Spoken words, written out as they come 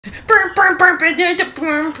Are you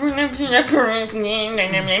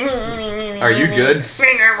good?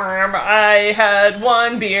 I had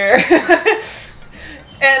one beer.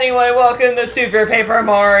 Anyway, welcome to Super Paper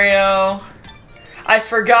Mario. I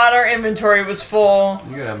forgot our inventory was full.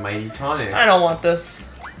 You got a mighty tonic. I don't want this.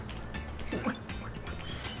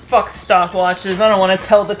 Fuck stopwatches. I don't want to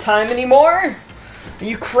tell the time anymore. Are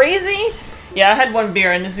you crazy? Yeah, I had one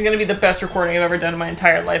beer, and this is going to be the best recording I've ever done in my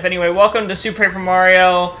entire life. Anyway, welcome to Super Paper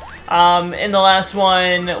Mario. In the last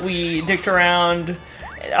one, we dicked around.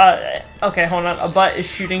 Okay, hold on. A butt is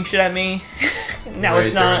shooting shit at me. No, right,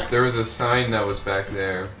 it's not. There was a sign that was back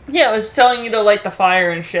there. Yeah, it was telling you to light the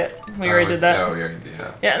fire and shit. We already did that. Oh, we already did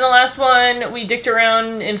that. Yeah, in the last one, we dicked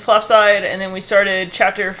around in Flopside, and then we started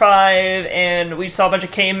Chapter 5, and we saw a bunch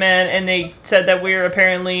of cavemen, and they said that we were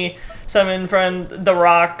apparently summoned from The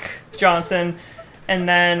Rock Johnson. And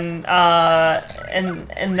then,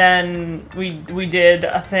 and then we did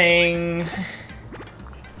a thing.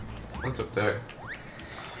 What's up there?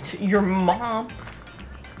 Your mom.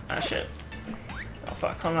 Ah, shit. Oh,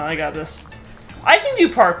 fuck. Hold on, I got this. I can do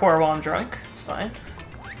parkour while I'm drunk. It's fine.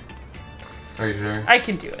 Are you sure? I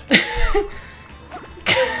can do it.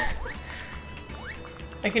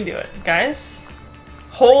 I can do it. Guys,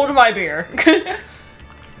 hold my beer.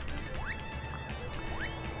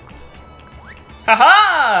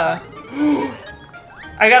 Haha!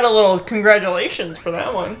 I got a little congratulations for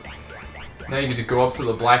that one. Now you get to go up to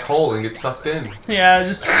the black hole and get sucked in. Yeah,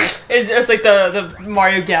 just it's like the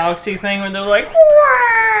Mario Galaxy thing where they're like,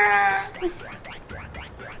 wah!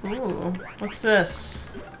 Ooh, what's this?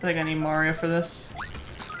 I think I need Mario for this.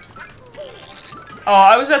 Oh,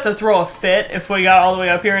 I was about to throw a fit if we got all the way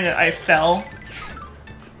up here and I fell.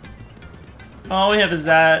 All we have is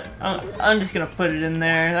that. I'm just gonna put it in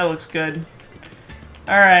there. That looks good.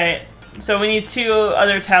 Alright, so we need 2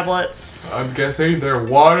 other tablets. I'm guessing they're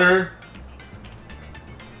water.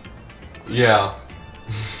 Yeah.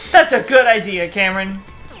 That's a good idea, Cameron.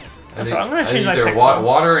 I'm gonna change my pixel.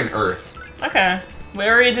 Water and earth. Okay, we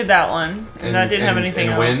already did that one, and that didn't have anything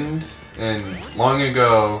else. Wind, and long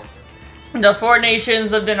ago. The 4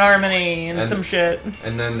 nations lived in harmony and some shit.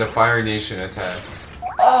 And then the Fire Nation attacked.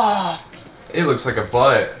 Oh. It looks like a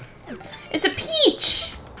butt. It's a peach.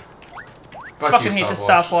 Fuck Fucking hate the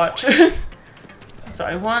stopwatch. So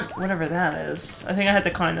I want whatever that is. I think I had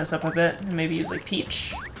to climb this up a bit and maybe use like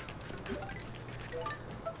peach.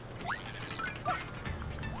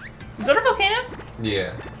 Is that a volcano?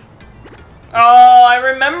 Yeah. Oh, I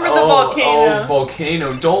remember the volcano. Oh,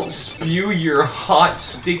 volcano. Don't spew your hot,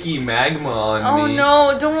 sticky magma on me. Oh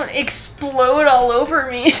no, don't explode all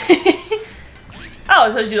over me. Oh,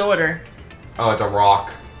 it tells you the order. Oh, it's a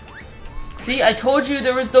rock. See, I told you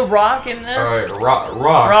there was the rock in this. Alright, rock.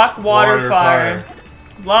 Rock, water, fire.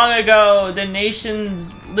 Long ago, the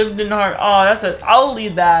nations lived in heart. Oh, that's a. I'll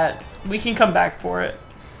lead that. We can come back for it.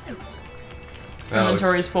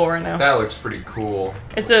 Inventory's full right now. That looks pretty cool.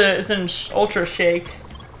 It's an ultra shake,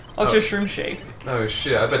 shroom shake. Oh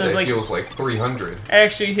shit! I bet that heals like 300. It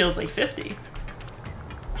actually heals like 50.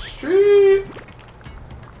 Street.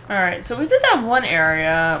 All right, so we did that one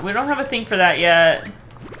area. We don't have a thing for that yet.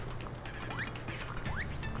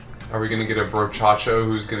 Are we gonna get a brochacho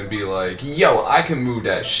who's gonna be like, yo, I can move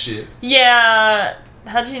that shit? Yeah.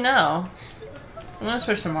 How'd you know? I'm gonna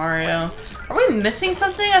switch to Mario. Are we missing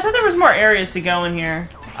something? I thought there was more areas to go in here.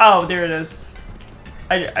 Oh, there it is.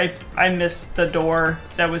 I missed the door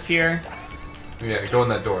that was here. Yeah, go in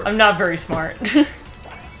that door. I'm not very smart.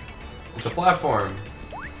 It's a platform.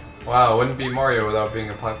 Wow, it wouldn't be Mario without being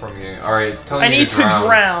a platform game. Alright, it's telling me I need to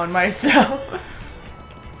drown myself.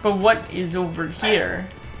 But what is over here?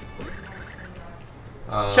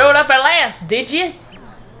 Showed up at last, did you?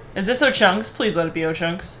 Is this O-Chunks? Please let it be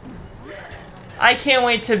O-Chunks. I can't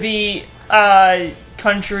wait to be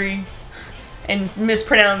country and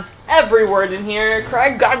mispronounce every word in here.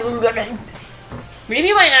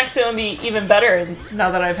 Maybe my accent will be even better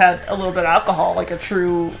now that I've had a little bit of alcohol, like a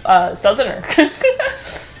true southerner.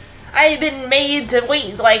 I've been made to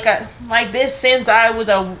wait like this since I was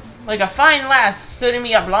a fine lass stood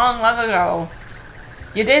me up long ago.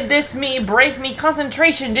 You did this me break me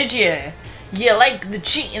concentration, did you? You like the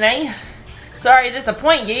cheating, eh? Sorry to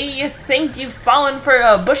disappoint you. You think you've fallen for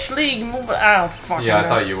a bush league move? Oh, fuck. Yeah, I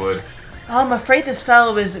thought you would. Oh, I'm afraid this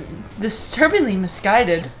fellow is disturbingly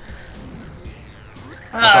misguided.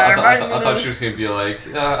 I thought she was gonna be like,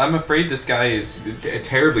 I'm afraid this guy is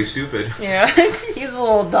terribly stupid. Yeah, he's a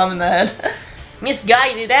little dumb in the head.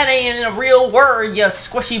 Misguided, that ain't a real word, you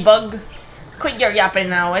squishy bug. Quit your yapping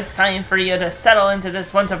now. It's time for you to settle into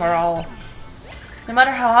this once and for all. No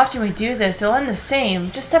matter how often we do this, it'll end the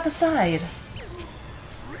same. Just step aside.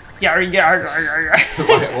 Yar, yar, yar, yar,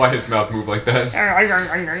 yar. Why his mouth move like that?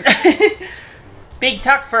 Big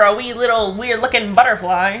tuck for a wee little weird-looking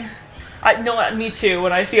butterfly. I know what, me too.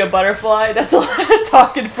 When I see a butterfly, that's a lot of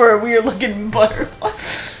talking for a weird-looking butterfly.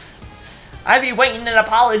 I be waiting an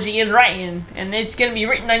apology in writing, and it's gonna be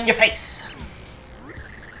written on your face.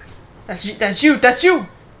 That's you.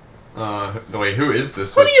 Wait, who is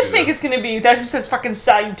this? Who do you think it's gonna be? That who says fucking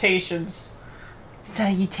salutations?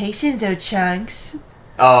 Salutations, oh chunks.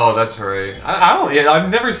 Oh, that's right. I don't. Yeah, I've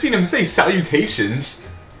never seen him say salutations.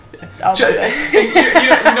 It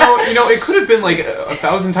could have been like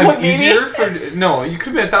 1,000 times easier for. No, you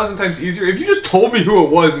could have been 1,000 times easier if you just told me who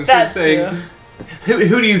it was instead of saying. Who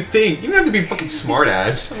do you think? You don't have to be fucking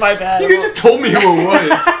smartass. My bad. You could just told me who it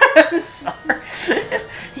was. I'm sorry.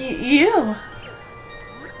 You.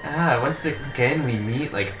 Once again we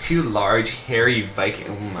meet like two large, hairy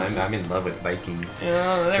Vikings. I'm in love with Vikings.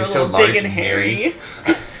 Yeah, they're so large big and hairy.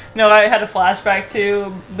 No, I had a flashback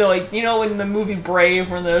to in the movie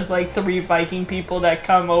Brave, where there's like 3 Viking people that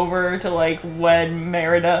come over to like wed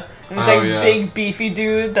Merida, and it's big beefy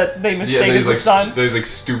dude that they mistake as the son. He's like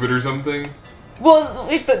stupid or something. Well,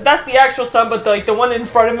 that's the actual son, but the one in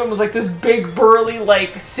front of him was like this big burly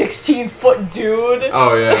 16-foot dude.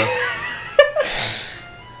 Oh yeah.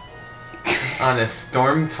 On a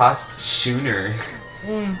storm-tossed schooner.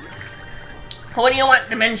 What do you want,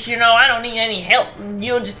 Dimensional? I don't need any help.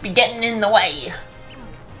 You'll just be getting in the way.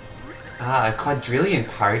 A quadrillion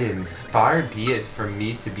pardons. Far be it from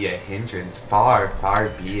me to be a hindrance. Far, far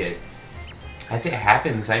be it. As it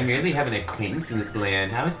happens, I merely have an acquaintance in this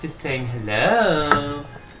land. I was just saying hello.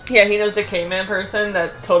 Yeah, he knows the caveman person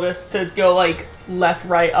that told us to go left,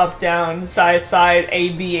 right, up, down, side, side,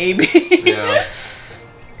 A, B, A, B. Yeah.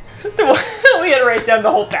 The one that we had to write down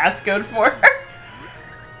the whole passcode for.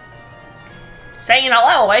 Saying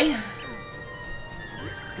hello, eh?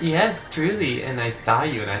 Yes, truly, and I saw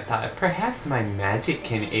you and I thought, perhaps my magic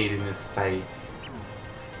can aid in this fight.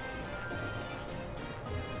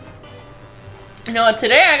 You know what,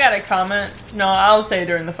 today I got a comment. No, I'll say it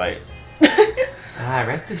during the fight.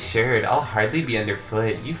 Rest assured, I'll hardly be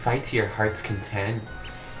underfoot. You fight to your heart's content.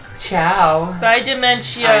 Ciao. Bye,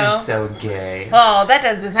 Dementia. I'm so gay. Oh, that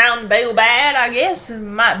doesn't sound too bad, I guess. It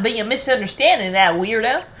might be a misunderstanding, that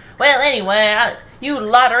weirdo. Well, anyway, you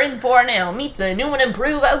lot are in for it now. Meet the new and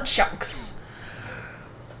improved out chunks.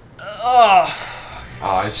 Oh.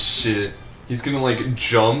 Aw, shit. He's gonna,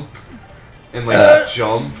 jump. And,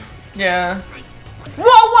 jump. Yeah. Whoa,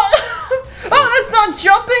 whoa! Oh, that's not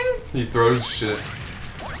jumping? He throws shit.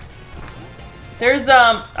 There's,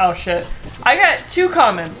 oh shit. I got 2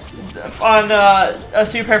 comments on, a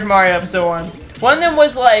Super Paper Mario episode 1. One of them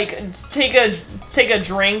was, take a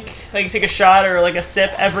drink, take a shot or, a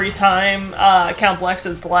sip every time, Count Bleck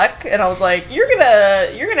says Bleck. And I was like, you're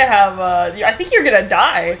gonna have, I think you're gonna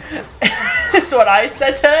die. That's what I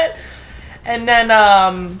said to it. And then,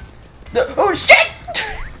 oh shit!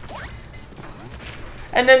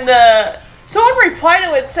 And then someone replied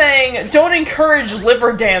to it saying, don't encourage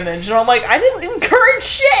liver damage. And I'm like, I didn't encourage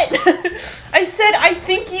shit! I said, I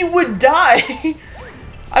think you would die.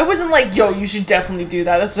 I wasn't like, yo, you should definitely do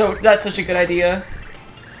that. That's such a good idea.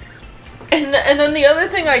 And then the other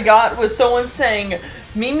thing I got was someone saying,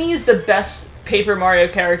 Mimi is the best Paper Mario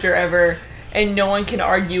character ever, and no one can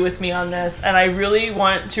argue with me on this. And I really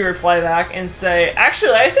want to reply back and say,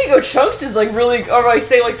 actually, I think Ochunks is really, or I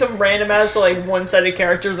say some random ass one-sided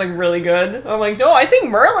character is really good. I'm like, no, I think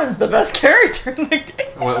Merlin's the best character in the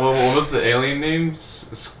game. What was the alien name?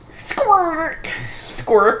 Squirp.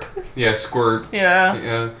 Squirp. Yeah, Squirp. Yeah.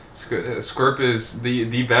 Yeah. Squirp is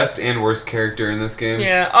the best and worst character in this game.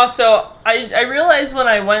 Yeah. Also, I realized when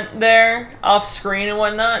I went there off screen and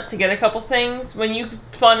whatnot to get a couple things, when you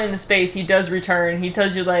spawn into space, he does return. He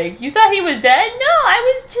tells you you thought he was dead? No,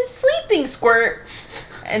 I was just sleeping, Squirt.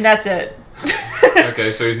 And that's it.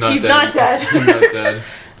 Okay, so he's not dead. He's not dead. He's not dead.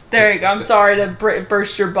 There you go. I'm sorry to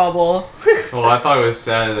burst your bubble. Well, I thought it was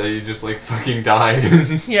sad that he just fucking died.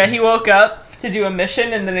 Yeah, he woke up to do a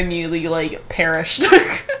mission and then immediately perished.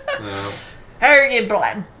 Yeah.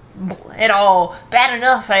 It all bad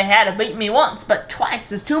enough I had to beat me once, but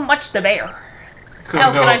twice is too much to bear.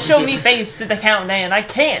 How can I show me face to the countdown? I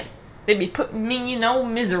can't. They'd be putting me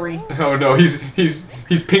in misery. Oh no, he's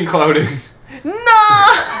pink clouding. No!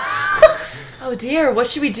 Oh dear, what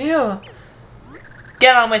should we do?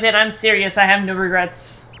 Get on with it, I'm serious, I have no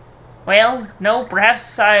regrets. Well, no,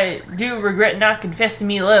 perhaps I do regret not confessing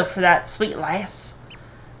me love for that sweet lass.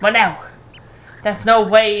 But no, that's no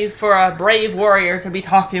way for a brave warrior to be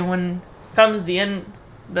talking when comes the end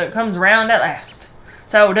that comes around at last.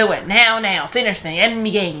 So do it, now, finish me, end me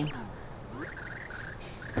game.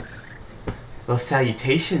 Well,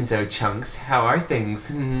 salutations, oh chunks. How are things?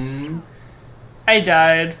 I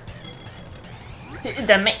died.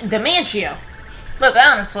 Dementia. Look,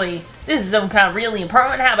 honestly, this is some kind of really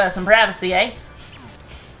important. How about some privacy, eh?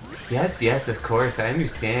 Yes, of course. I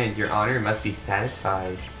understand. Your honor must be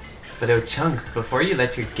satisfied. But oh chunks, before you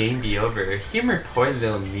let your game be over, humor poor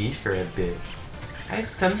little me for a bit. I have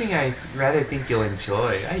something I rather think you'll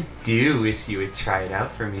enjoy. I do wish you would try it out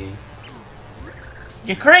for me.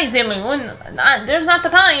 You're crazy, Loon. There's not the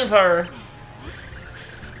time for...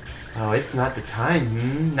 Oh, it's not the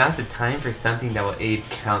time, Not the time for something that will aid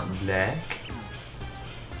Count Black.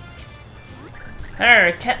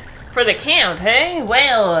 For the Count, hey?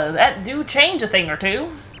 Well, that do change a thing or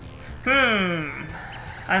two.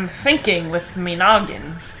 I'm thinking with me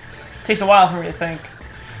noggin. Takes a while for me to think.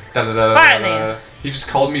 Fine, then. He just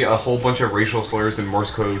called me a whole bunch of racial slurs in Morse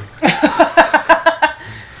code.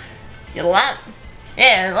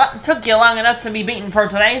 It took you long enough to be beaten for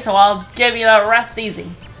today, so I'll give you the rest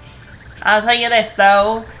easy. I'll tell you this,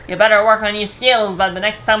 though. You better work on your skills by the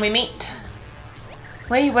next time we meet.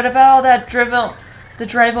 Wait, what about all that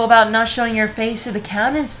drivel about not showing your face to the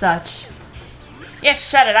Count and such? Yes,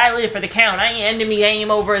 shut it. I live for the Count. I ain't ending me game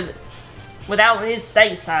over without his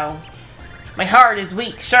say-so. My heart is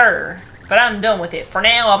weak, sure, but I'm done with it. For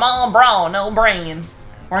now, I'm all brawn, no brain.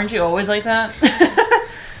 Weren't you always like that?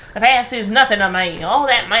 The past is nothing to me. All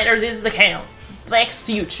that matters is the Count. Black's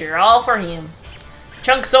future, all for him.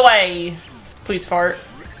 Chunks away. Please fart.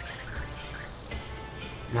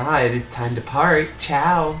 Ah, it is time to part.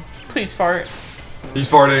 Ciao. Please fart.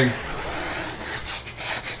 He's farting.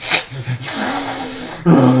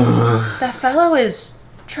 That fellow is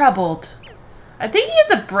troubled. I think he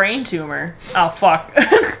has a brain tumor. Oh, fuck.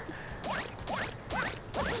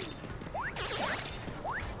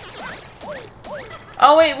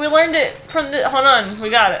 Oh, wait, we learned it from the... Hold on, we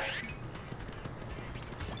got it.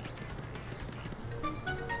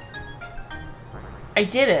 I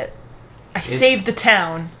did it. I saved the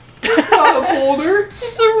town. It's not a boulder.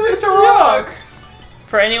 It's a rock.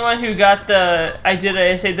 For anyone who got the I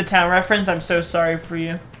saved the town reference, I'm so sorry for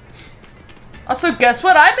you. Also, guess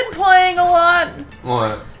what? I've been playing a lot.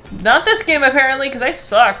 What? Not this game, apparently, because I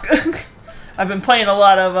suck. I've been playing a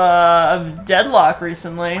lot of Deadlock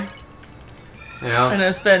recently. Yeah. And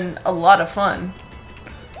it's been a lot of fun.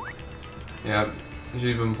 Yeah.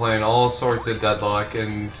 She's been playing all sorts of Deadlock,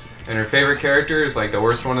 and her favorite character is like the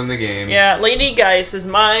worst one in the game. Yeah, Lady Geist is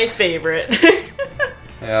my favorite.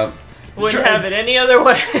 Yeah. Wouldn't have it any other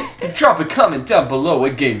way. Drop a comment down below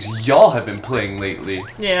what games y'all have been playing lately.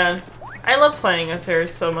 Yeah. I love playing as her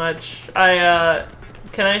so much. Can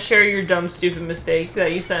I share your dumb, stupid mistake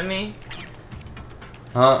that you sent me?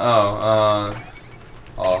 Oh.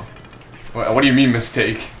 What do you mean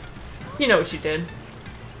mistake? You know what you did.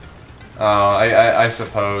 I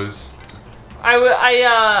suppose.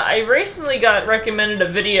 I recently got recommended a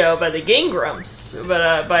video by the Game Grumps,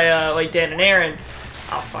 but by like Dan and Aaron.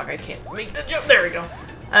 Oh fuck! I can't make the jump. There we go.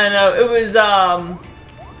 And it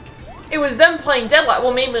was them playing Deadlock.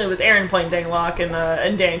 Well, mainly it was Aaron playing Deadlock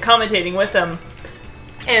and Dan commentating with them.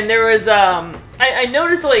 And there was I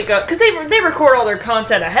noticed like because they record all their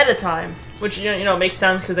content ahead of time, which you know makes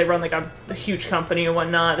sense because they run like a huge company and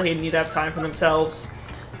whatnot. They need to have time for themselves.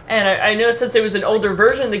 And I noticed since it was an older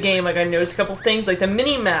version of the game, like I noticed a couple things, like the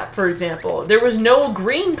mini-map, for example. There was no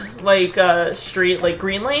green, like, street, like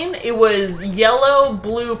green lane. It was yellow,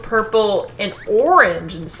 blue, purple, and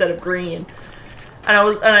orange instead of green. And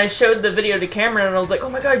I showed the video to Cameron, and I was like, oh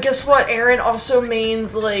my god, guess what? Aaron also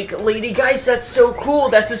mains, like, Lady Geist. That's so cool.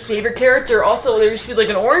 That's his favorite character. Also, there used to be, like,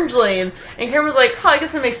 an orange lane. And Cameron was like, I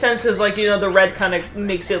guess it makes sense, because, like, you know, the red kind of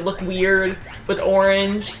makes it look weird with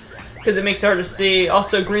orange. Because it makes it hard to see.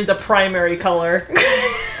 Also, green's a primary color.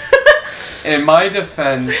 In my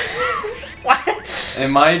defense... What? In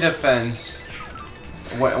my defense,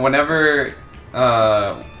 whenever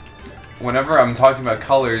I'm talking about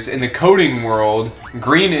colors, in the coding world,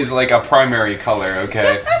 green is like a primary color,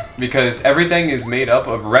 okay? Because everything is made up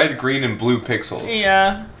of red, green, and blue pixels.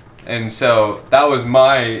 Yeah. And so that was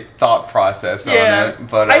my thought process on it.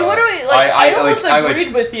 But I literally I almost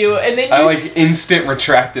agreed with you, and then I instant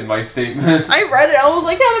retracted my statement. I read it. I was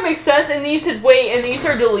like, yeah, that makes sense. And then you said wait, and then you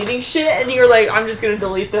started deleting shit, and you were like, I'm just gonna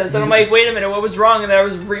delete this. And I'm like, wait a minute, what was wrong? And then I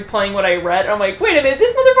was replaying what I read, and I'm like, wait a minute,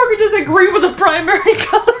 this motherfucker just agreed with the primary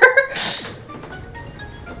color.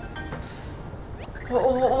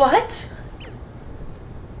 What?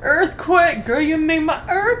 Earthquake, girl, you made my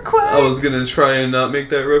earthquake. I was gonna try and not make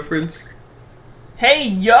that reference. Hey,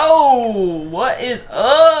 yo, what is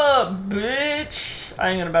up, bitch? I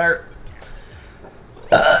ain't gonna better.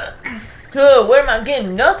 Oh, what am I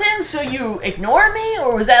getting? Nothing? So you ignore me?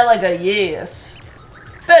 Or was that like a yes?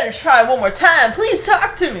 Better try one more time. Please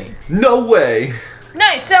talk to me. No way.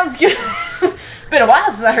 Nice, sounds good. Been a while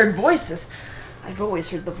since I heard voices. I've always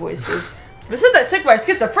heard the voices. But since I took my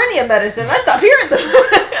schizophrenia medicine, I stopped hearing them.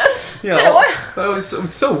 Yeah, Been a while. that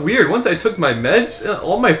was so weird. Once I took my meds,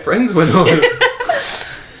 all my friends went on.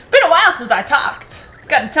 Been a while since I talked.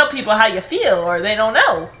 Gotta tell people how you feel or they don't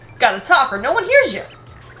know. Gotta talk or no one hears you.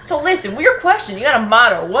 So listen, weird question. You got a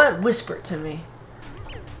motto. What? Whisper it to me.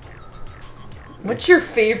 What's your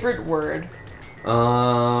favorite word?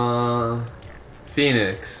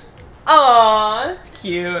 Phoenix. Aw, that's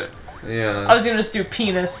cute. Yeah. I was gonna just do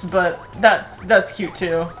penis, but that's cute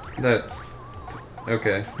too. That's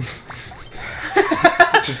okay.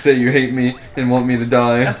 Just say you hate me and want me to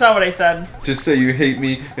die. That's not what I said. Just say you hate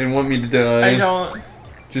me and want me to die. I don't.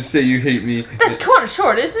 Just say you hate me. That's kind of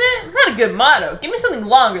short, isn't it? Not a good motto. Give me something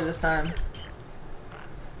longer this time.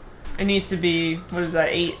 It needs to be, what is that,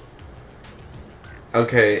 8?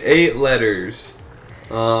 Okay, 8 letters.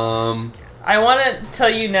 I want to tell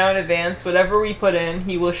you now in advance, whatever we put in,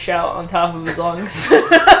 he will shout on top of his lungs.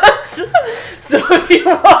 so if you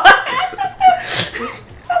want...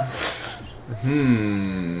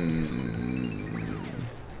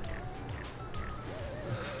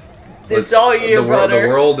 It's all you, brother. The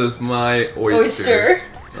world is my oyster.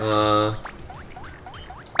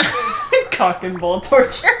 Cock and bull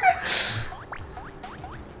torture.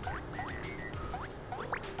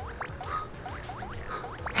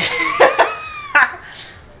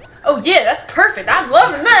 Oh yeah, that's perfect. I'm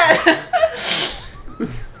loving that.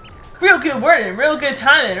 Real good wording, real good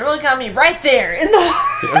timing. It really got me right there in the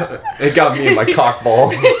heart. It got me in my cock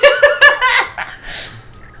ball.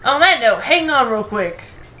 On that note, hang on real quick.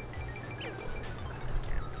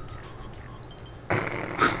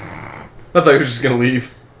 I thought you were just gonna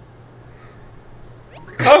leave.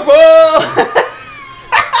 Cockball!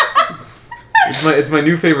 It's my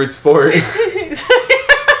new favorite sport.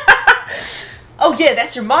 Oh yeah,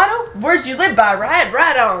 that's your motto? Words you live by, right?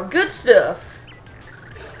 Right on. Good stuff.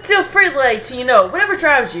 Feel free, like, to, whatever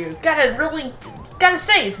drives you. Gotta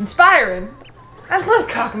say, it's inspiring. I love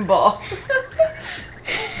cock and ball.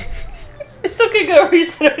 It's so good over you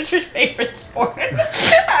said it was your favorite sport.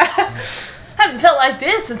 Haven't felt like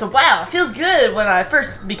this since a while. It feels good when I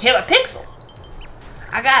first became a pixel.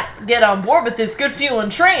 I gotta get on board with this good feeling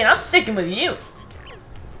train. I'm sticking with you.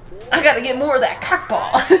 I gotta get more of that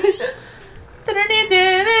cockball.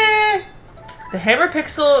 The hammer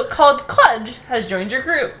pixel called Cludge has joined your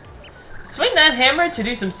group. Swing that hammer to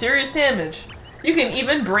do some serious damage. You can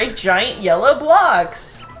even break giant yellow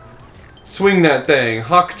blocks. Swing that thing,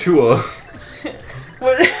 Hawk Tua.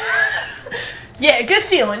 What? Yeah, good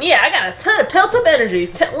feeling. Yeah, I got a ton of pelt-up energy.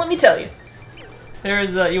 Let me tell you. There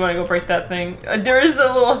is a... You want to go break that thing? There is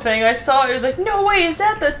a little thing I saw. It was like, no way, is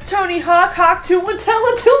that the Tony Hawk Tua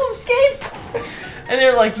Teletoon escape? And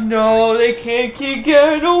they're like, no, they can't keep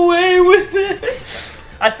getting away with it.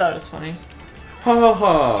 I thought it was funny. Ha ha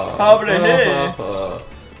ha. How about ha, ha.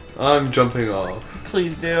 I'm jumping off.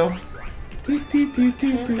 Please do. You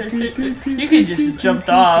can just jumped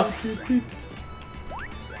off.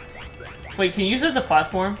 Wait, can you use it as a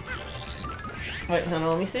platform? Wait, hold on,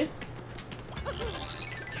 let me see.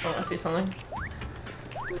 Oh, I see something.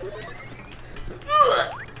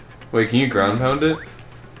 Wait, can you ground pound it?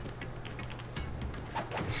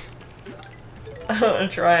 I'm gonna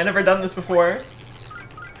try. I've never done this before.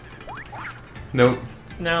 Nope.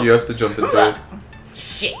 No. You have to jump into it.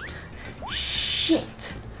 Shit.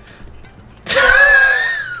 Shit.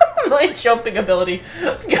 My jumping ability.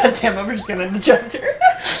 God damn, I'm just gonna end the chapter.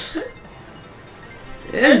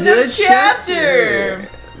 End of chapter!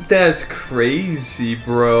 That's crazy,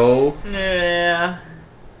 bro. Yeah.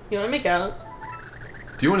 You wanna make out?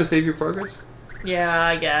 Do you want to save your progress? Yeah,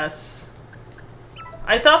 I guess.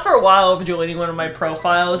 I thought for a while of deleting one of my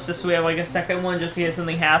profiles just so we have like a second one just in case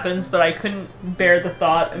something happens, but I couldn't bear the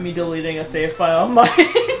thought of me deleting a save file on mine.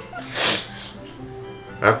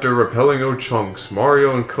 After repelling O-Chunks,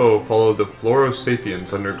 Mario and Co. followed the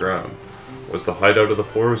Floro-Sapiens underground. Was the hideout of the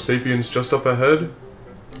Floro-Sapiens just up ahead?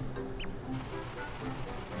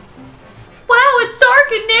 Wow, it's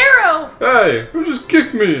dark and narrow! Hey, who just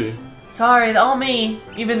kicked me? Sorry, all me.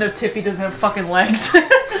 Even though Tippy doesn't have fucking legs.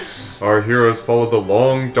 Our heroes followed the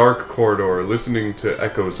long, dark corridor, listening to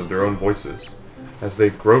echoes of their own voices. As they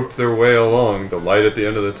groped their way along, the light at the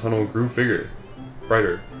end of the tunnel grew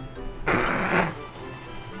brighter.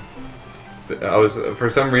 For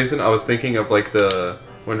some reason, I was thinking of like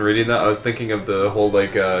when reading that, I was thinking of the whole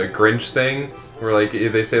like Grinch thing, Where like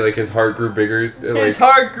they say like his heart grew bigger. His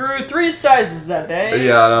heart grew 3 sizes that day.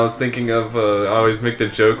 Yeah, and I was thinking of I always make the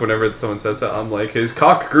joke whenever someone says that. I'm like, his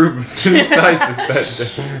cock grew 2 sizes that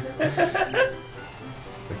day.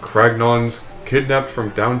 The Cragnons, kidnapped from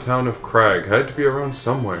downtown of Crag, had to be around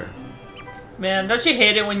somewhere. Man, don't you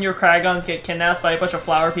hate it when your Cragons get kidnapped by a bunch of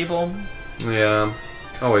flower people? Yeah,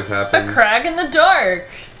 always happens. A crag in the dark.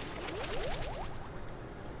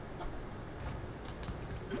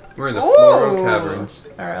 We're in the Floro Ooh. Caverns.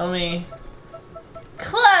 Alright, let me...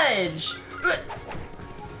 Cludge!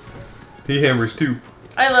 He hammers too.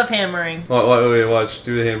 I love hammering. Wait, watch.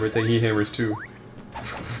 Do the hammer thing. He hammers too.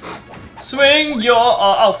 Swing your...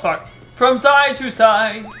 oh, fuck. From side to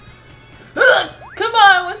side. Come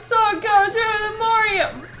on, let's all go do the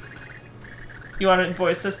Mario. You want to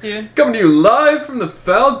voice this, dude? Coming to you live from the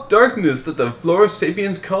foul darkness that the Flora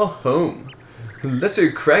Sapiens call home. Lesser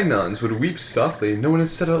Cragnons would weep softly. No one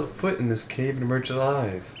has set a foot in this cave and emerged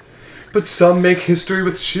alive. But some make history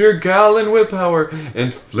with sheer guile and willpower,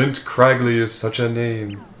 and Flint Cragley is such a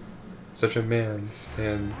name. Such a man.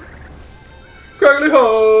 And... Cragley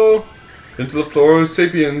ho! Into the Flora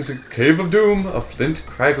Sapiens, a cave of doom, a Flint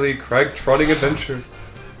Cragley crag-trotting adventure.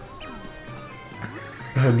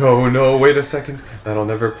 No, wait a second. That'll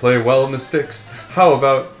never play well in the sticks. How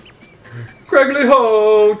about... Cragley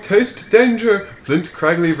ho! Taste danger! Flint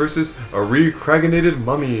Cragley versus a re-craginated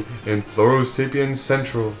mummy in Floro Sapiens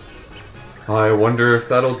Central. I wonder if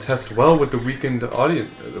that'll test well with the weekend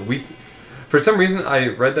audience. For some reason, I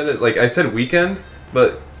read that as, like, I said weekend,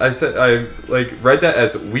 but I read that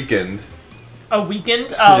as weekend. A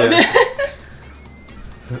weekend? Oh. Yeah.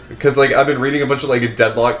 Because like I've been reading a bunch of like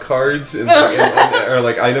deadlock cards and or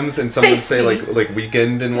like items, and some would say like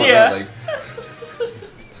weekend and whatnot. Yeah. Like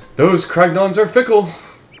those Cragnons are fickle.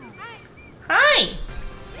 Hi.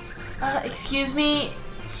 Excuse me,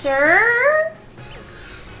 sir?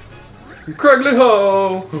 Cragley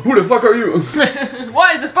ho! Who the fuck are you?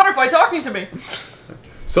 Why is this butterfly talking to me?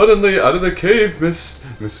 Suddenly, out of the cave mist,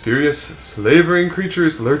 mysterious, slavering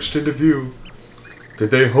creatures lurched into view. Did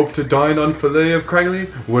they hope to dine on fillet of Cragley?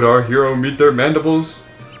 Would our hero meet their mandibles?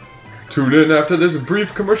 Tune in after this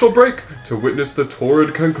brief commercial break to witness the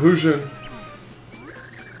torrid conclusion.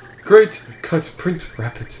 Great! Cut, print,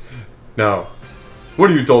 wrap it. Now, what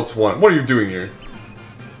do you adults want? What are you doing here?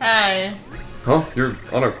 Hi. Huh? You're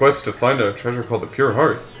on a quest to find a treasure called the Pure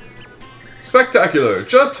Heart. Spectacular!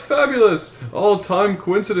 Just fabulous! All-time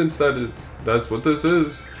coincidence, that is. That's what this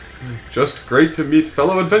is. Just great to meet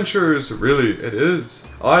fellow adventurers. Really, it is.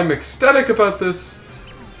 I'm ecstatic about this.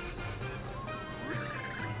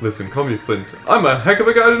 Listen, call me Flint. I'm a heck of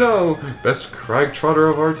a guy to know. Best crag trotter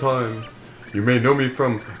of our time. You may know me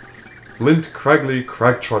from Flint Cragley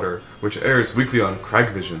Crag Trotter, which airs weekly on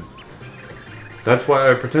Cragvision. That's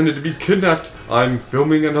why I pretended to be kidnapped. I'm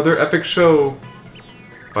filming another epic show.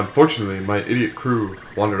 Unfortunately, my idiot crew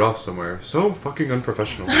wandered off somewhere. So fucking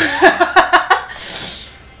unprofessional.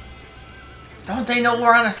 Don't they know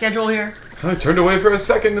we're on a schedule here? I turned away for a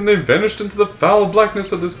second and they vanished into the foul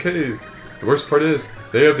blackness of this cave. The worst part is,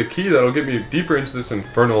 they have the key that'll get me deeper into this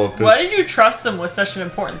infernal abyss. Why did you trust them with such an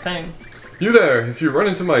important thing? You there, if you run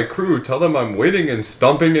into my crew, tell them I'm waiting and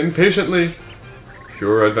stomping impatiently.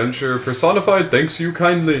 Pure adventure personified thanks you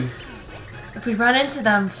kindly. If we run into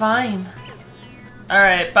them, fine.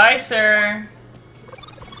 Alright, bye, sir.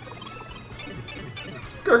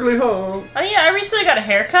 Gurgly ho. Oh yeah, I recently got a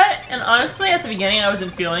haircut, and honestly, at the beginning I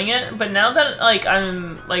wasn't feeling it, but now that like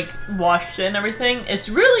I'm like washed and everything, it's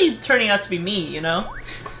really turning out to be me, you know?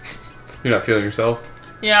 You're not feeling yourself?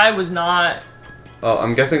 Yeah, I was not. Oh,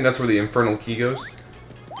 I'm guessing that's where the infernal key goes?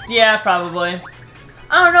 Yeah, probably.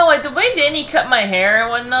 I don't know, like the way Danny cut my hair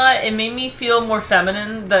and whatnot, it made me feel more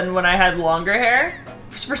feminine than when I had longer hair.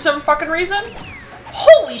 For some fucking reason.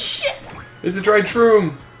 Holy shit! It's a dried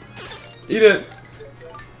shroom. Eat it.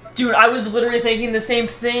 Dude, I was literally thinking the same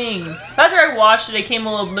thing. After I watched it, it came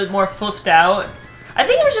a little bit more flipped out. I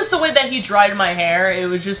think it was just the way that he dried my hair. It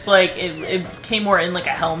was just like, it came more in like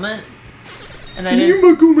a helmet. And I didn't...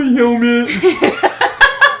 You my helmet.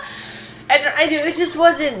 and it just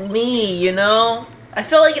wasn't me, you know? I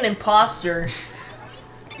felt like an imposter.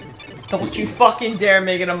 Don't you fucking dare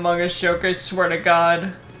make an Among Us joke, I swear to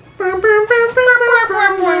God. Oh,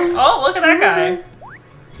 look at that guy.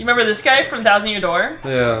 You remember this guy from Thousand Year Door?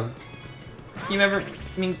 Yeah. You remember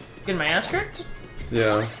me getting my ass kicked?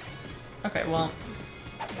 Yeah. Okay, well.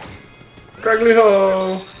 Cragley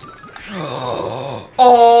ho!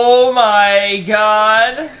 Oh my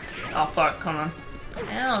god! Oh fuck, hold on.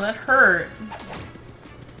 Ow, that hurt.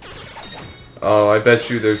 Oh, I bet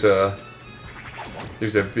you there's a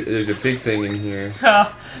There's a big thing in here.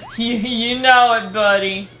 Oh, you know it,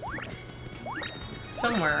 buddy.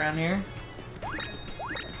 Somewhere around here.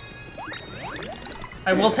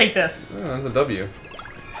 I will take this. Oh, that's a W.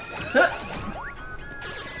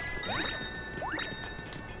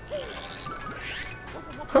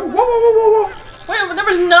 Whoa, whoa, whoa, whoa, whoa! Wait, there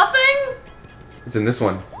was nothing? It's in this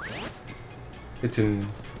one. It's in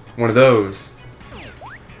one of those.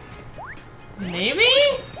 Maybe?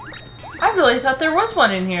 I really thought there was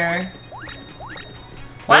one in here.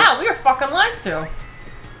 Wow, we are fucking lied to.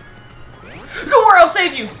 Don't worry, I'll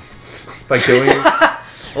save you! By killing you?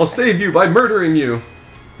 I'll save you by murdering you!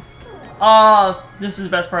 Oh, this is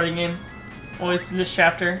the best part of the game. Always this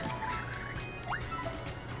chapter.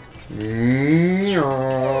 You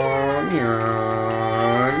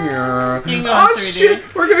can go Oh in 3D.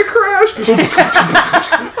 shit! We're gonna crash!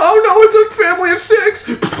 Oh no, it's a family of 6!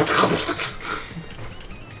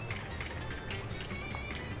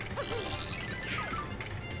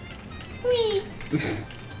 Whee!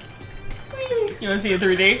 You wanna see a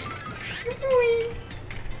 3D?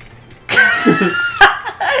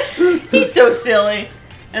 He's so silly.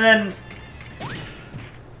 And then...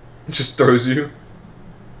 It just throws you.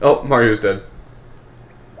 Oh, Mario's dead.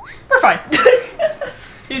 we're fine.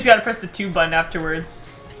 You just gotta press the 2 button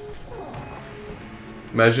afterwards.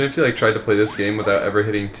 Imagine if you like tried to play this game without ever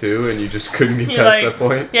hitting 2 and you just couldn't get You're past like- that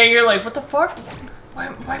point. Yeah, you're like, what the fuck? Why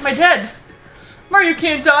am I dead? Mario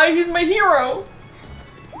can't die, he's my hero!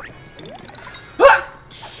 Ah!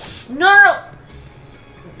 No!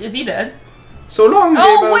 Is he dead? So long, Game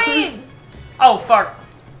Oh, Bowser. wait! Oh, fuck.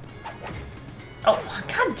 Oh,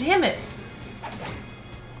 god damn it.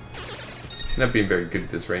 Not being very good at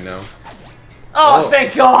this right now. Oh, Oh.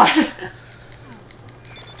 thank god!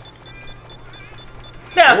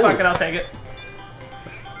 Yeah, Oh. fuck it, I'll take it.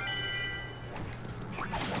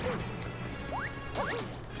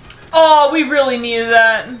 Oh, we really needed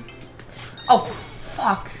that. Oh,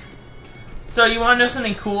 fuck. So, you wanna know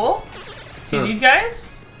something cool? See Huh. these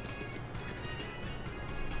guys?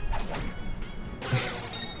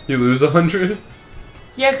 You lose 100?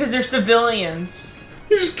 Yeah, because they're civilians.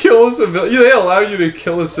 You just kill a civilian? They allow you to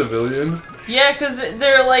kill a civilian? Yeah, because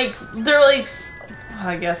they're like,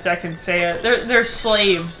 I guess I can say it. They're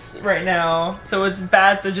slaves right now, so it's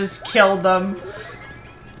bad to just kill them.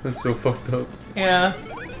 That's so fucked up. Yeah.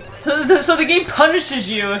 So the game punishes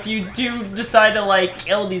you if you do decide to, like,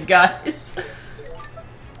 kill these guys.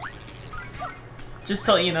 Just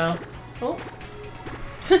so you know. Oh.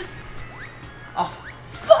 Oh,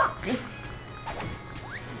 fuck!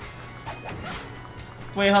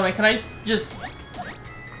 Wait, hold on, can I just...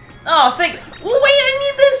 Oh, thank... Wait, I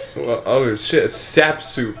need this! Oh shit, sap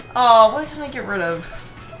soup. Oh, what can I get rid of?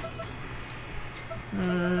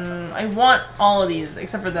 I want all of these,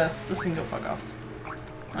 except for this. This can go fuck off.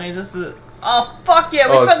 Wait, is this the... Oh, fuck yeah,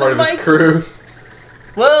 we Oh, it's found part the of his mic! crew.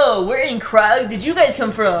 Whoa, where in Cragley did you guys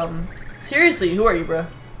come from? Seriously, who are you, bro?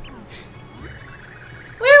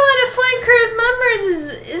 We're one of Flame Crew's members.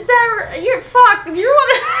 Is that you're fuck? You're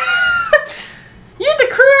one of you're the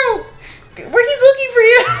crew. Where he's looking for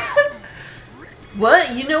you.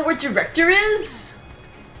 What? You know where director is?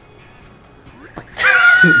 I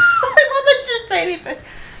love that she didn't say anything.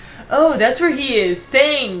 Oh, that's where he is.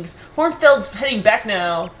 Thanks. Hornfeld's heading back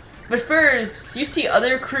now. But first, you see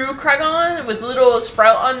other crew Kragon with little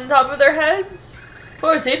sprout on top of their heads?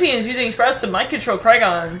 Poor Sapiens using sprouts to mind control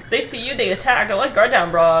Kragons. They see you, they attack. I like guard down,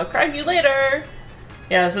 bro. Crag you later.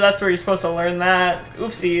 Yeah, so that's where you're supposed to learn that.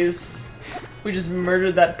 Oopsies. We just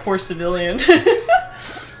murdered that poor civilian.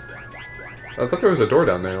 I thought there was a door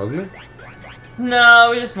down there, wasn't there?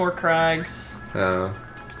 No, just more Krags. Oh.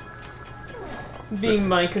 Being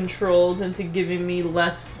mind controlled into giving me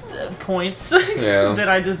less points Yeah. than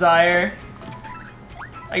I desire.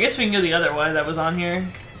 I guess we can go the other way that was on here.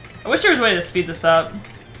 I wish there was a way to speed this up.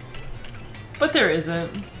 But there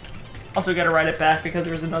isn't. Also gotta ride it back because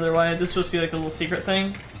there was another way. This is supposed to be like a little secret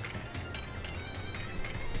thing.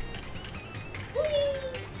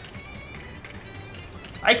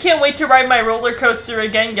 I can't wait to ride my roller coaster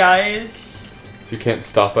again, guys. So you can't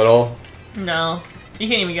stop at all? No. You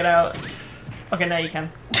can't even get out. Okay, now you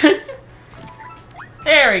can.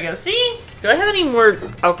 There we go. See? Do I have any more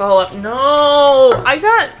alcohol up? No!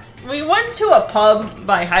 We went to a pub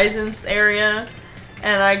by Heisen's area,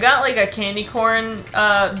 and I got like a candy corn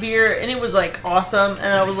beer, and it was like awesome. And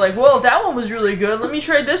I was like, "Whoa, that one was really good. Let me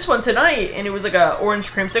try this one tonight." And it was like a orange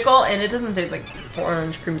creamsicle, and it doesn't taste like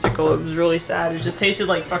orange creamsicle. It was really sad. It just tasted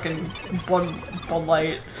like fucking Bud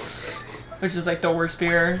Light, which is like the worst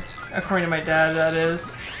beer, according to my dad. That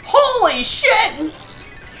is. Holy shit!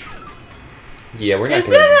 Yeah, we're not Is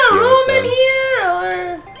gonna there a deal room with in them. here,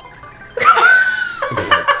 or?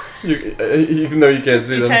 Even though you can't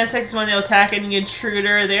see Each them. 10 seconds when they attack an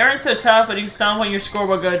intruder. They aren't so tough, but if you stomp on your score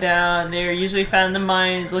will go down. They're usually found in the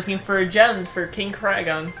mines looking for gems for King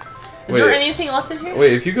Cragon. Is there Wait. anything left in here?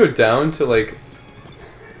 Wait, if you go down to like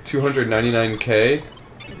 299k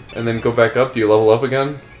and then go back up, do you level up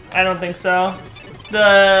again? I don't think so.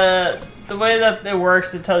 The way that it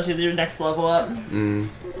works, it tells you your next level up. Mm.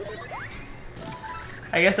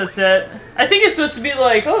 I guess that's it. I think it's supposed to be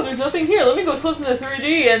like, oh, there's nothing here. Let me go flip into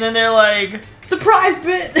 3D, and then they're like, surprise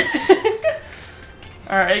bit.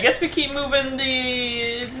 All right, I guess we keep moving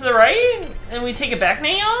to the right, and we take it back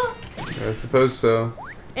now. I suppose so.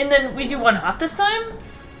 And then we do one hop this time.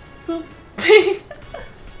 Boop.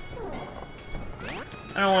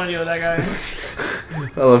 I don't want to deal with that guy.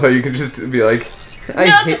 I love how you can just be like, I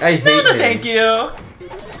hate no, him. thank you.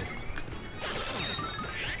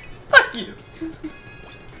 Fuck you.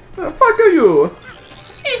 Fuck you!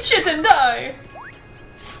 Eat shit and die.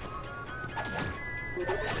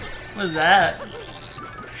 What's that?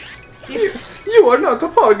 It's You are not a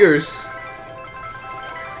poggers.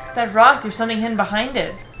 that rock. There's something hidden behind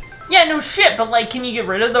it. Yeah, no shit. But like, can you get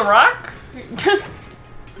rid of the rock?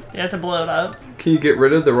 You have to blow it up. Can you get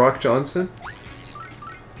rid of the Rock Johnson?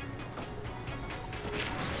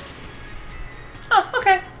 Oh,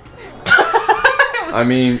 okay. I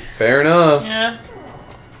mean, fair enough. Yeah.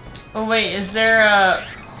 Oh wait, is there a...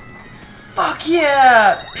 Fuck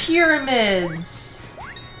yeah! Pyramids!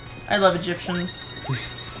 I love Egyptians.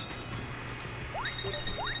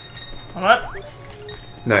 Hold up.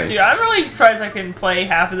 Nice. Dude, I'm really surprised I can play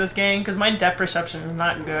half of this game because my depth perception is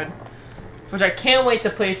not good. Which I can't wait to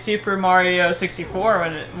play Super Mario 64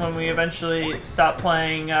 when we eventually stop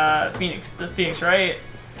playing the Phoenix Wright.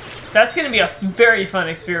 That's gonna be a very fun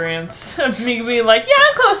experience. Me being like, yeah,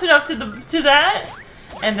 I'm close enough to that,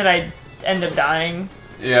 and then I end up dying.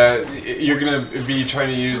 Yeah, you're gonna be trying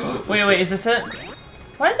to use. Wait, is this it?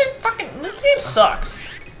 Why is it fucking? This game sucks.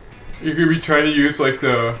 You're gonna be trying to use like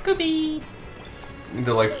the Goopy.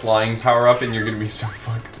 like flying power up, and you're gonna be so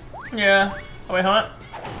fucked. Yeah. Oh wait, hold on.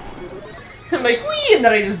 I'm like, wee, and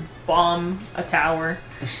then I just bomb a tower.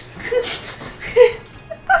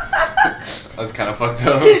 That's kind of fucked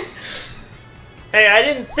up. Hey, I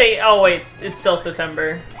didn't say. Oh wait, it's still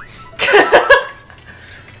September.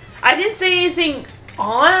 I didn't say anything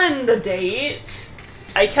on the date.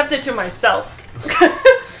 I kept it to myself.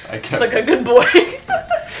 I kept Like a good boy.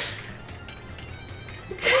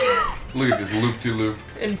 Look at this loop-de-loop.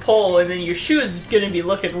 And pull, and then your shoe's gonna be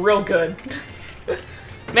looking real good.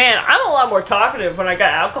 Man, I'm a lot more talkative when I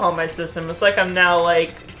got alcohol in my system. It's like I'm now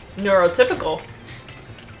like neurotypical.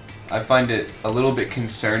 I find it a little bit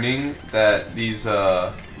concerning that these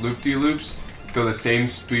loop-de-loops go the same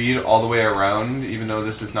speed all the way around, even though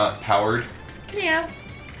this is not powered. Yeah.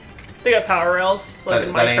 They got power rails, like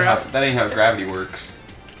in Minecraft. That ain't how gravity works.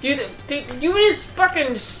 Dude, you just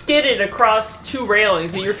fucking skidded across two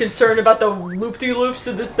railings and you're concerned about the loop-de-loops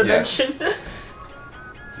of this dimension?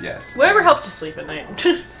 Yes. Whatever helps you sleep at night.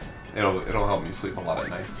 It'll help me sleep a lot at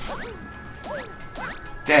night.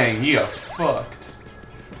 Dang, you got fucked.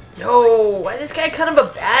 Yo, why this guy kind of a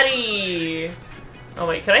baddie? Oh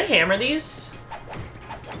wait, can I hammer these?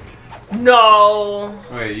 No.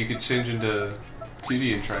 Wait, you could change into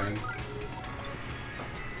 2D and try and...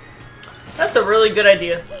 That's a really good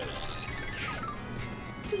idea.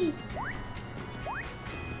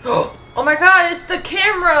 Oh my god, it's the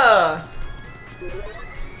camera!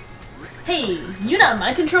 Hey, you not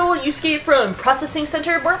mind control? You escaped from processing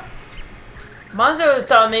center, bro? Monzo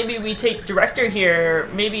thought maybe we take director here,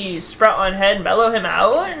 maybe sprout on head and bellow him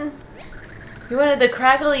out? You're one of the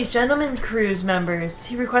Cragley's gentleman cruise members.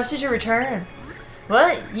 He requested your return.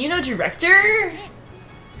 What? You know director?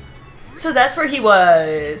 So that's where he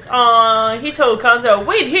was. He told Gonzo,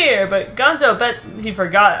 wait here, but Gonzo bet he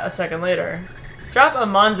forgot a second later. Drop a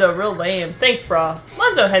Monzo real lame. Thanks, brah.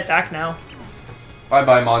 Monzo head back now.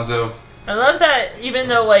 Bye-bye, Monzo. I love that even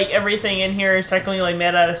though like everything in here is technically like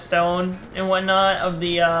made out of stone and whatnot of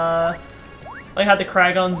the like how the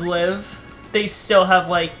Kragons live, they still have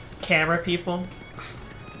like camera people.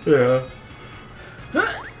 Yeah.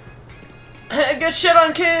 Good shit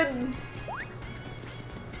on kid.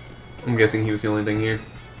 I'm guessing he was the only thing here.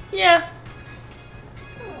 Yeah.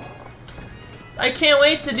 I can't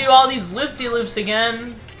wait to do all these loop-de-loops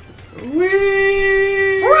again.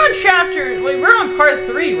 Whee! We're on chapter... Wait, we're on part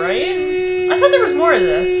 3, right? I thought there was more of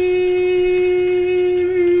this.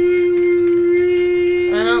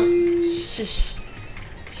 I don't... Shush.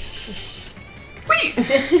 Shush. Wait!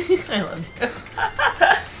 I love you.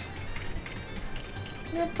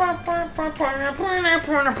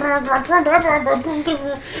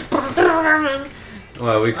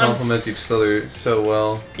 Wow, we complement each other so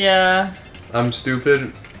well. Yeah. I'm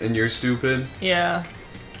stupid, and you're stupid, Yeah.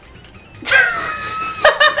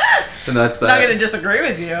 and that's that. I'm not gonna disagree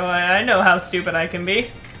with you. I know how stupid I can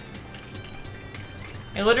be.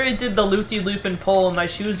 I literally did the loop-de-loop and pull, and my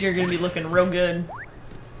shoes are gonna be looking real good.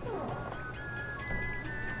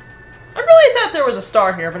 I really thought there was a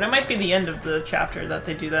star here, but it might be the end of the chapter that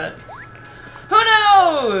they do that. Who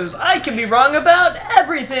knows? I can be wrong about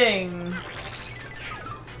everything!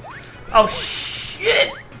 Oh,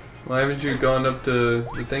 shit! Why haven't you gone up to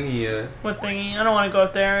the thingy yet? What thingy? I don't want to go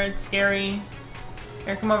up there. It's scary.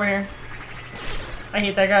 Here, come over here. I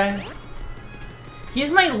hate that guy.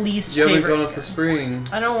 He's my least You favorite. haven't gone up the spring.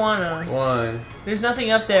 I don't wanna. Why? There's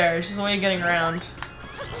nothing up there. It's just a way of getting around.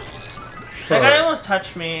 That guy almost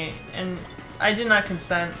touched me, and I did not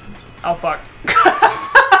consent. Oh, fuck.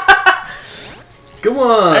 Come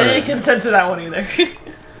on! I didn't consent to that one either.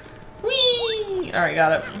 Whee! Alright,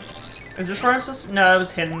 got it. Is this where I'm supposed to? No, it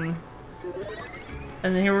was hidden.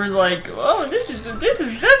 And then he was like, oh, this is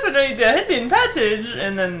definitely the hidden passage.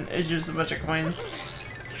 And then it's just a bunch of coins.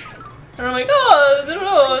 And I'm like, oh,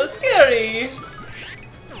 no, scary.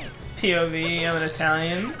 POV, I'm an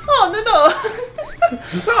Italian. Oh, no.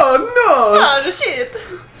 Oh Oh, shit.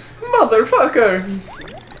 no! Motherfucker!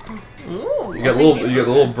 Ooh, You got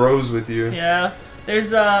little bros with you. Yeah.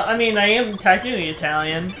 There's, I mean, I am technically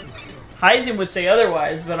Italian. Heisen would say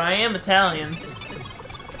otherwise, but I am Italian.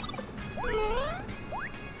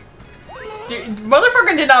 Dude,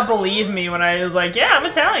 motherfucker did not believe me when I was like, yeah, I'm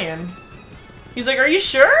Italian. He's like, are you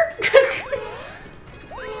sure?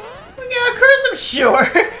 Yeah, of course I'm sure.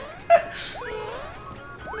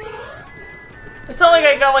 It's not like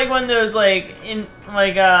I got like one of those like,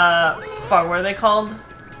 fuck, what are they called?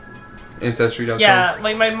 Ancestry.com. Yeah,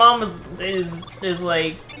 like my mom is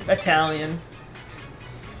like Italian.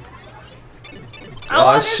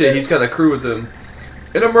 Oh shit, he's got a crew with him.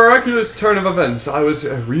 In a miraculous turn of events, I was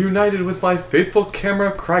reunited with my faithful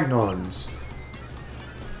camera Cragnons.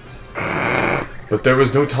 But there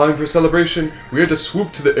was no time for celebration. We had to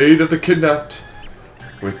swoop to the aid of the kidnapped.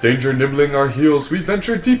 With danger nibbling our heels, we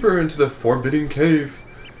ventured deeper into the forbidding cave.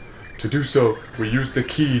 To do so, we used the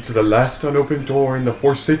key to the last unopened door in the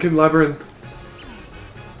Forsaken Labyrinth.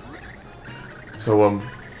 So,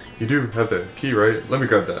 you do have the key, right? Let me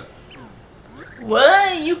grab that.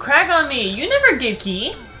 What? You crack on me. You never give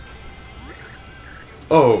key.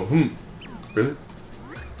 Oh, really?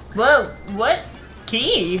 What?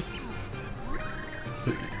 Key?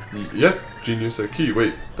 Yes, genius, a key.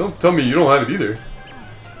 Wait, don't tell me you don't have it either.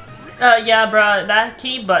 Yeah, bruh, that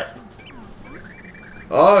key, but...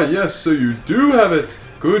 Ah, yes, so you do have it.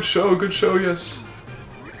 Good show, yes.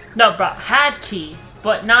 No, bruh, had key,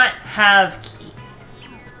 but not have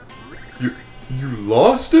key. You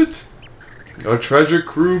lost it? A tragic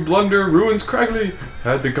crew blunder ruins Cragley.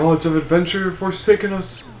 Had the gods of adventure forsaken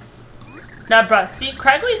us? Nah, bruh, see,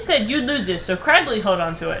 Cragley said you'd lose this, so Cragley hold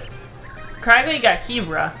on to it. Cragley got key,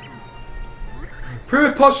 bruh.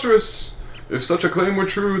 Preposterous! If such a claim were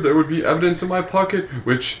true, there would be evidence in my pocket,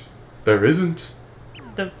 which there isn't.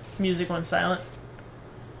 The music went silent.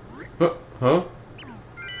 Huh?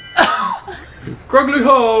 Cragley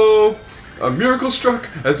ho! A miracle struck,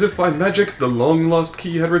 as if by magic, the long-lost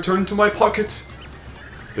key had returned to my pocket.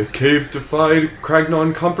 The cave defied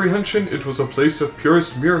Cragnon comprehension. It was a place of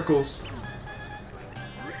purest miracles.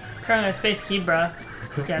 Chrono space key, bruh.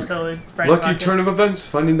 Yeah, totally. Lucky turn of events,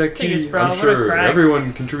 finding that key. Figures, bro. I'm What a sure crack.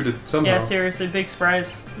 everyone contributed somehow. Yeah, seriously, big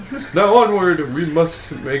surprise. Now onward, we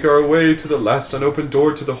must make our way to the last unopened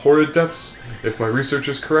door to the horrid depths. If my research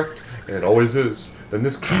is correct, and it always is, then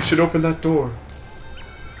this key should open that door.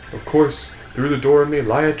 Of course, through the door may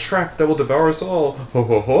lie a trap that will devour us all. Ho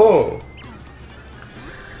ho ho!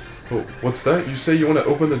 Oh, what's that? You say you want to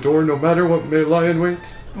open the door no matter what may lie in wait?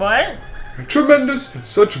 What? Tremendous!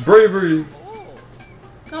 Such bravery!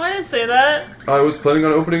 No, I didn't say that. I was planning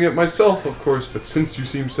on opening it myself, of course, but since you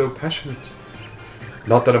seem so passionate...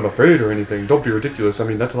 Not that I'm afraid or anything, don't be ridiculous, I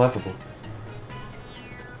mean, that's laughable.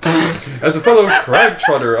 As a fellow crag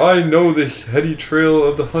trotter, I know the heady trail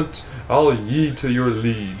of the hunt. I'll yield to your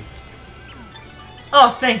lead. Oh,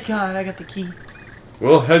 thank God, I got the key.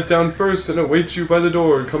 We'll head down first and await you by the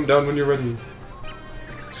door. Come down when you're ready.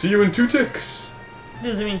 See you in 2 ticks.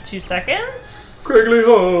 Does it mean 2 seconds? Cragley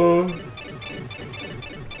ho!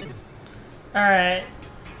 Alright.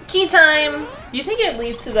 Key time! Do you think it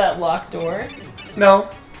leads to that locked door? No.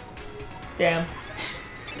 Damn.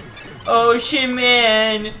 Oh shit,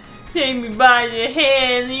 man. Take me by the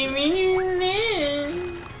hand, leave me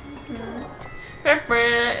in.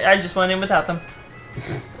 I just went in without them.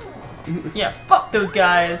 Yeah, fuck those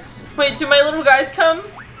guys. Wait, do my little guys come?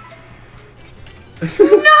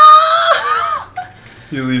 No!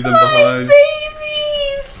 You leave them My behind.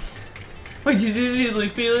 babies! Wait, did you do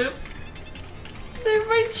loopy loop? They're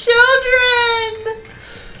my children!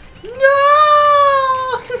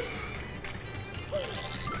 No!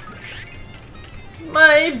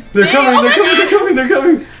 My They're ba- coming, oh they're my coming, God! they're coming, they're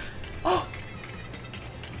coming!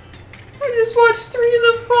 I just watched 3 of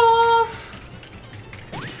them fall off.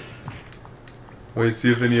 Wait,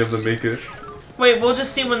 see if any of them make it. Wait, we'll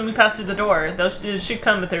just see when we pass through the door. They should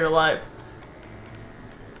come if they're alive.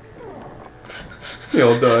 They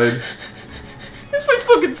all died. This place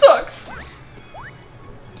fucking sucks.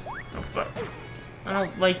 Oh fuck. I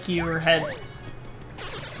don't like your head.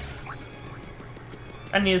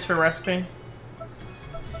 I need this for recipe.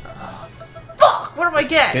 Oh, fuck! What do I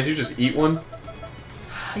get? Can't you just eat one?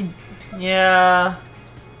 Yeah.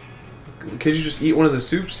 Can't you just eat one of the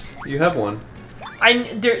soups? You have one.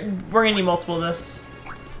 We're gonna need multiple of this.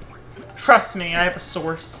 Trust me, I have a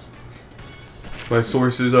source. My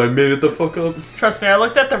source is I made it the fuck up. Trust me, I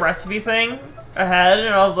looked at the recipe thing ahead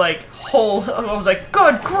and I was like,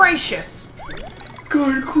 good gracious!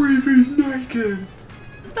 God, Creepy's naked.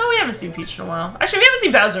 No, we haven't seen Peach in a while. Actually, we haven't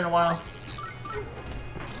seen Bowser in a while.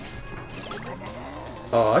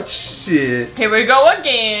 Aw, shit. Here we go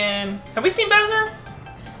again. Have we seen Bowser?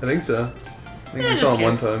 I think so. I think Yeah, we just saw him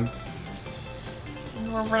one guess. time.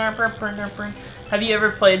 Have you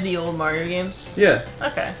ever played the old Mario games? Yeah.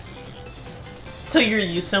 Okay. So you're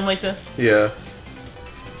used to them like this? Yeah.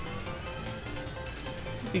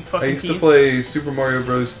 Big fucking I used teeth. to play Super Mario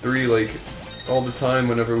Bros. 3 like all the time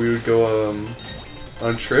whenever we would go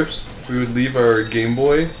on trips. We would leave our Game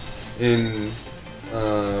Boy in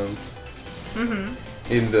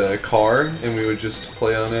in the car and we would just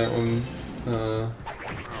play on it when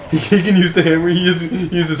he can use the hammer, he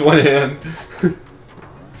uses one hand.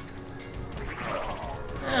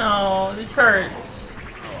 Oh, this hurts.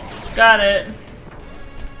 Got it.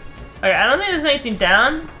 Okay, I don't think there's anything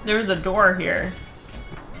down. There was a door here.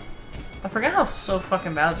 I forgot how so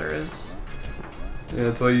fucking Bowser is. Yeah,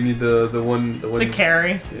 that's why you need the one. The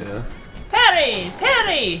carry. Yeah.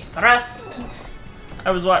 Patty! Thrust!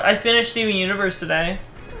 I finished Steven Universe today.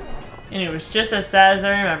 And it was just as sad as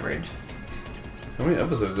I remembered. How many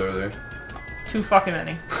episodes are there? Too fucking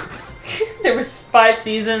many. There was 5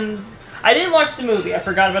 seasons. I didn't watch the movie. I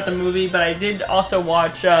forgot about the movie, but I did also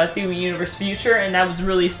watch Steven Universe Future, and that was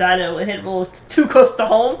really sad. It hit a little too close to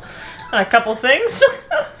home on a couple things.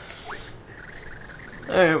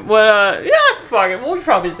 Alright, well, yeah, fuck it. We'll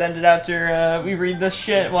probably just end it after we read this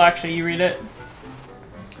shit. Well, actually, you read it.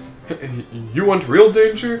 You want real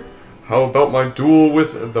danger? How about my duel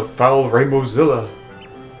with the foul Rainbowzilla?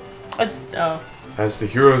 Oh. As the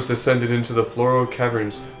heroes descended into the Floro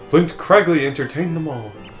Caverns, Flint Cragley entertained them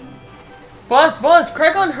all. Boss,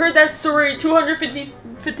 Cragley heard that story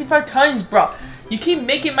 255 times, bro. You keep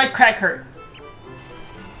making my crack hurt.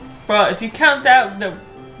 Bro, if you count that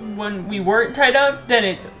when we weren't tied up, then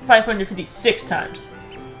it's 556 times.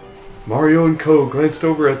 Mario and Co. glanced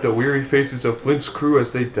over at the weary faces of Flint's crew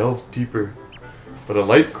as they delved deeper. But a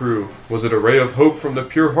light grew. Was it a ray of hope from the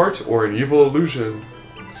pure heart or an evil illusion?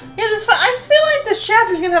 Yeah, I feel like this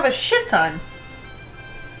chapter's gonna have a shit ton.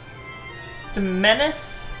 The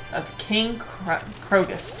Menace of King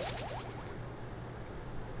Krogus.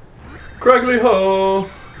 Cragley ho!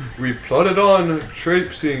 We plodded on,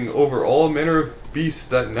 traipsing over all manner of beasts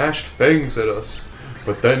that gnashed fangs at us.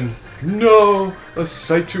 But then, no! A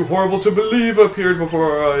sight too horrible to believe appeared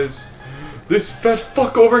before our eyes. This fat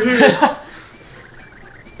fuck over here!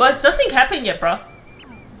 But nothing happened yet, bro.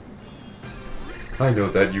 I know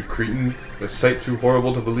that, you cretin. The sight too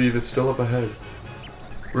horrible to believe is still up ahead.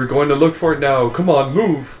 We're going to look for it now. Come on,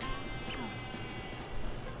 move!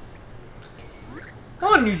 I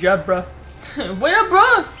want a new job, bro. Wait up,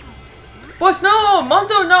 bro! Boss, no!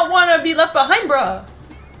 Monzo not want to be left behind, bro!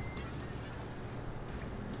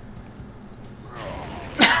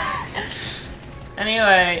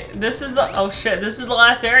 Anyway, this is the... Oh shit, this is the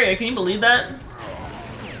last area. Can you believe that?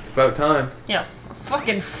 It's about time. Yeah,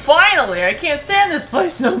 fucking finally! I can't stand this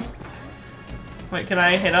place no. Wait, can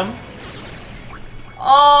I hit him?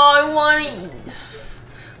 Oh, I want...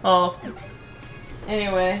 Oh.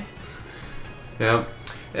 Anyway. Yeah.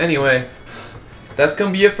 Anyway, that's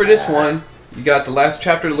gonna be it for this one. You got the last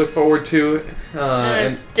chapter to look forward to.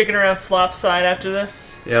 And sticking around flop side after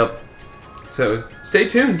this. Yep. So stay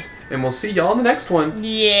tuned, and we'll see y'all in the next one.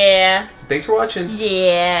 Yeah. So thanks for watching.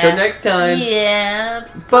 Yeah. Till next time. Yeah.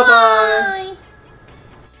 Bye-bye. Bye.